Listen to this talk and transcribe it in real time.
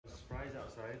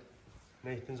outside.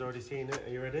 Nathan's already seen it. Are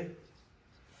you ready?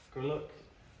 Go look.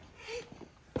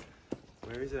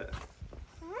 Where is it?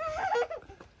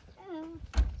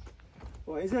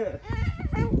 What is it?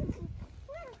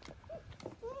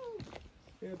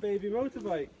 It's a baby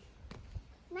motorbike.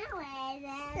 No, it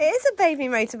isn't. It is a baby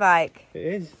motorbike. It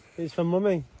is. It's from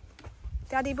Mummy.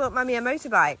 Daddy bought Mummy a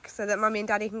motorbike so that Mummy and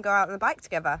Daddy can go out on the bike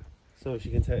together. So she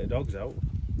can take the dogs out.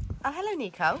 Oh, hello,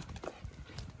 Nico.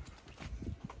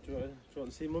 Do you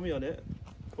want to see Mummy on it?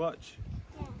 Watch.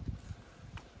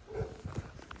 Yeah.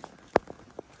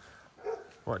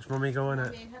 Watch Mummy go on it.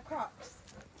 Mummy in her Crocs.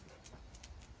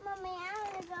 Mummy, I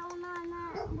want to go on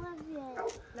that with you.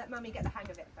 Let Mummy get the hang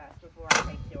of it first before I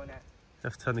take you on it. You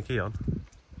have to turn the key on.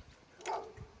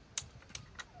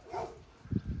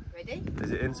 Ready?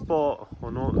 Is it in sport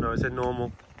or not? No, it's in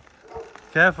normal.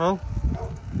 Careful.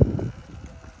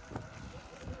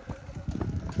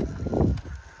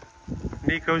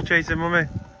 Nico's chasing Mummy.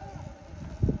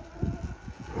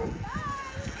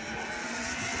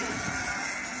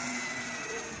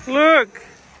 Look!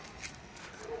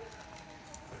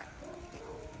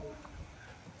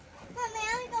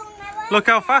 Look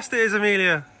how fast it is,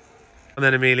 Amelia. And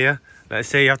then Amelia, let's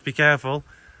say you have to be careful.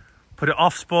 Put it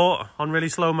off sport on really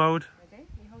slow mode. Ready?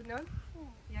 You holding on?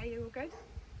 Yeah, you all good?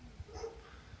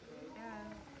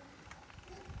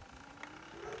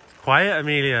 Quiet,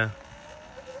 Amelia.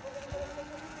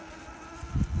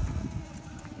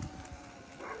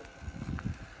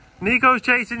 Nico's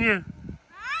chasing you.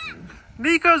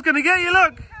 Nico's gonna get you,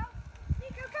 look.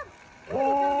 Nico, come.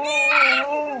 Oh.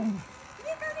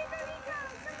 Nico.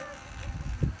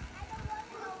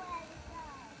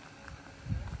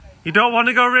 You don't want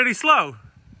to go really slow?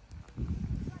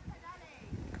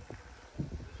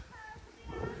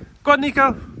 Go on,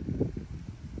 Nico.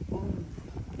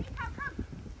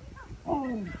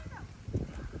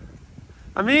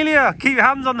 Amelia, keep your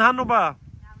hands on the handlebar.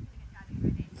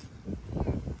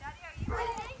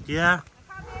 Yeah.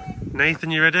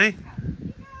 Nathan, you ready?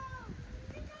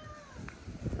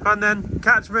 Come on then,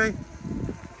 catch me.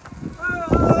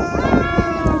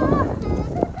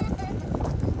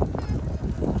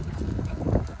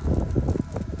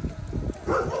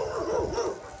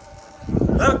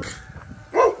 Look.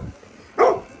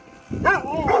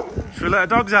 Should we let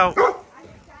the dogs out?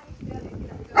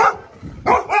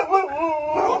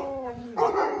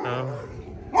 No.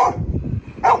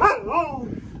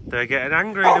 They're getting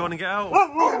angry, they want to get out.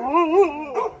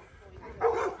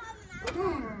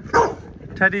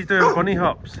 Teddy's doing bunny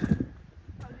hops.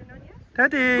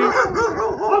 Teddy!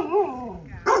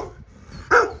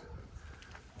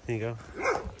 Here you go.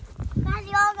 Daddy,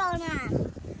 you're going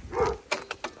on.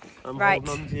 I'm Right.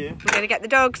 holding on to you. We're going to get the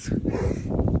dogs. Do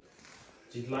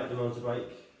you like the motorbike?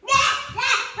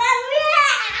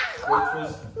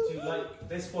 Do you like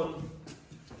this one?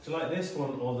 Do you like this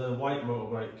one or the white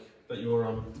motorbike that you're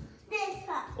on? This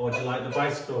one. Or do you like the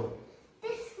bicycle?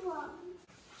 This one.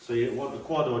 So you want the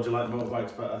quad or do you like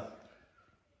motorbikes better?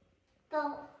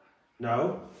 Both.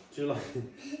 No? Do you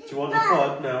want the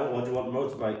quad now or do you want the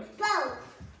motorbike? Both.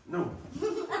 No.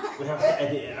 We have to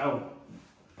edit it out.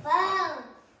 Both.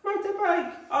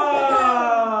 Motorbike!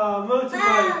 Ah,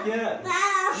 motorbike, yeah.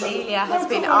 Amelia has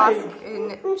been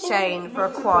asking Shane for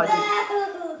a quad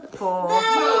for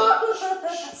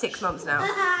 6 months now.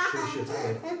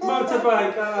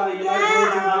 Motorbike! Ah, you like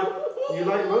motorbike? You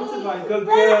like motorbike? Good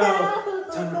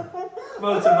girl. Turn around.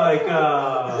 Motorbike!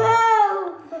 Ah.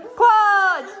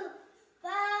 Quad!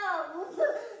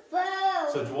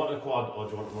 So do you want a quad or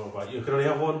do you want a motorbike? You can only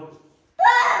have one.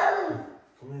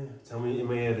 Come here. Tell me in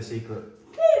my ear the secret.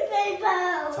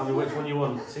 Tell me which one you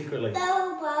want secretly.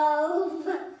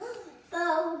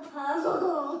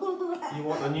 You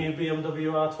want a new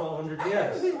BMW R1200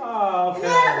 DS? Oh, okay.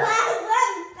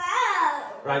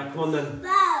 Right, come on then.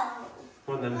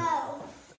 Come on then.